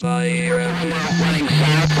By Pyramis. Running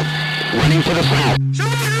south. Running to the south. Show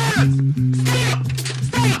me your hands!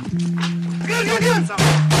 Stop! Stop! Get!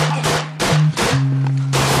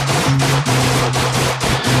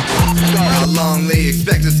 How long they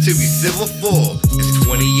expect us to be civil for? It's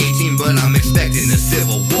 2018, but I'm expecting a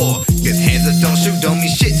civil war. Cause hands that don't shoot don't mean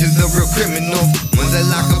shit to the real criminals. Ones that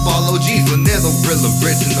lock up all OGs when they're the real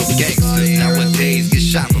original gangsters. Nowadays get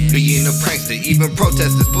shot for being a prankster, even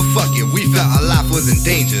protesters, but fuck it, we felt our life was in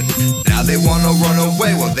danger. Now they wanna run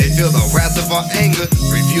away while they feel the wrath of our anger.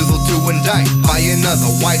 Refusal to indict by another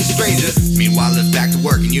white stranger. Meanwhile it's back to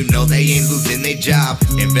work and you know they ain't losing their job.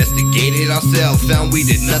 Investigated ourselves, found we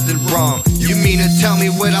did nothing wrong. You mean to tell me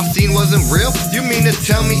what I've seen wasn't real? You mean to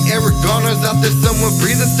tell me Eric Garner's out there somewhere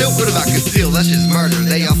breathing still? What if I conceal? That's just murder.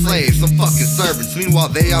 They are slaves, some fucking servants. Meanwhile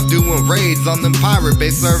they are doing raids on them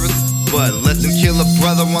pirate-based servers. But let them kill a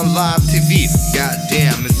brother on live TV.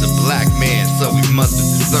 Goddamn, it's a black man, so we must have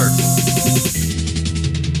deserved it.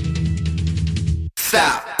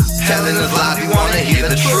 Stop telling us lies, we wanna hear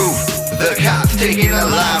the truth. The cops taking our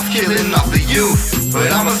lives, killing off the youth.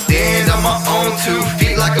 But I'ma stand on my own 2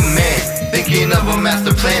 feet like a man, thinking of a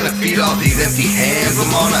master plan to feed all these empty hands.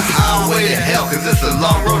 I'm on a highway to hell, cause it's a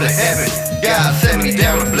long road to heaven. God send me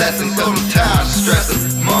down with blessings, though I'm tired of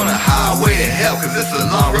stressing. I'm on a highway to hell, cause it's a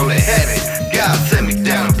long road to heaven. God send me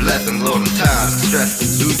down a blessing, Lord, I'm tired of stressing.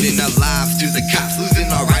 Losing our lives to the cops,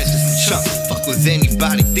 losing our rights to some chumps. Fuck was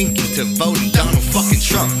anybody thinking to voting Donald fucking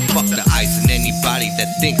Trump? Fuck the ICE and anybody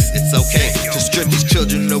that thinks it's okay to strip these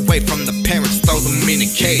children away from the parents, throw them in a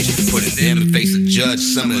cage, putting them and face a judge,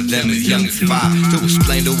 some of them as young as 5, to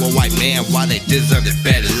explain to a white man why they deserve a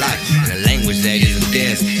better life in a language that isn't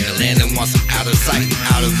theirs, in a land that wants them out of sight and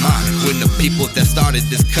out of mind. When the people that started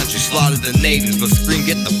this country slaughtered the natives, but scream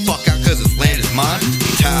get the fuck out cause this land is mine.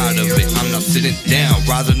 I'm tired of it, I'm not sitting down,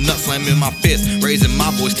 rising up, slamming my fist, raising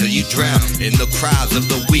my voice till you drown in the cries of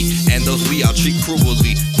the weak and those we all treat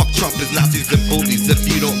cruelly. Fuck Trumpers, Nazis and bullies. If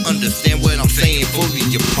you don't understand what I'm saying fully,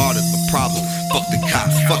 you're part of the problem. Fuck the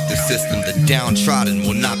cops, fuck the system. The downtrodden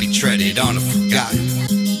will not be treaded on or forgotten.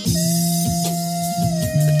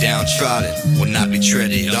 The downtrodden will not be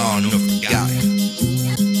treaded on or forgotten.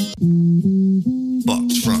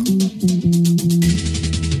 Fuck's from.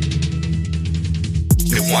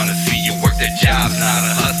 They wanna see you work their jobs, not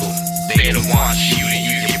a hustle. They don't want you to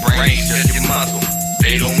use your brain, just your muscle.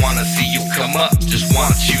 They don't wanna see you come up, just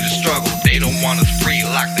want you to struggle. They don't want us free,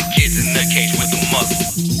 lock the kids in the cage with a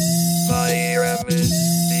muzzle.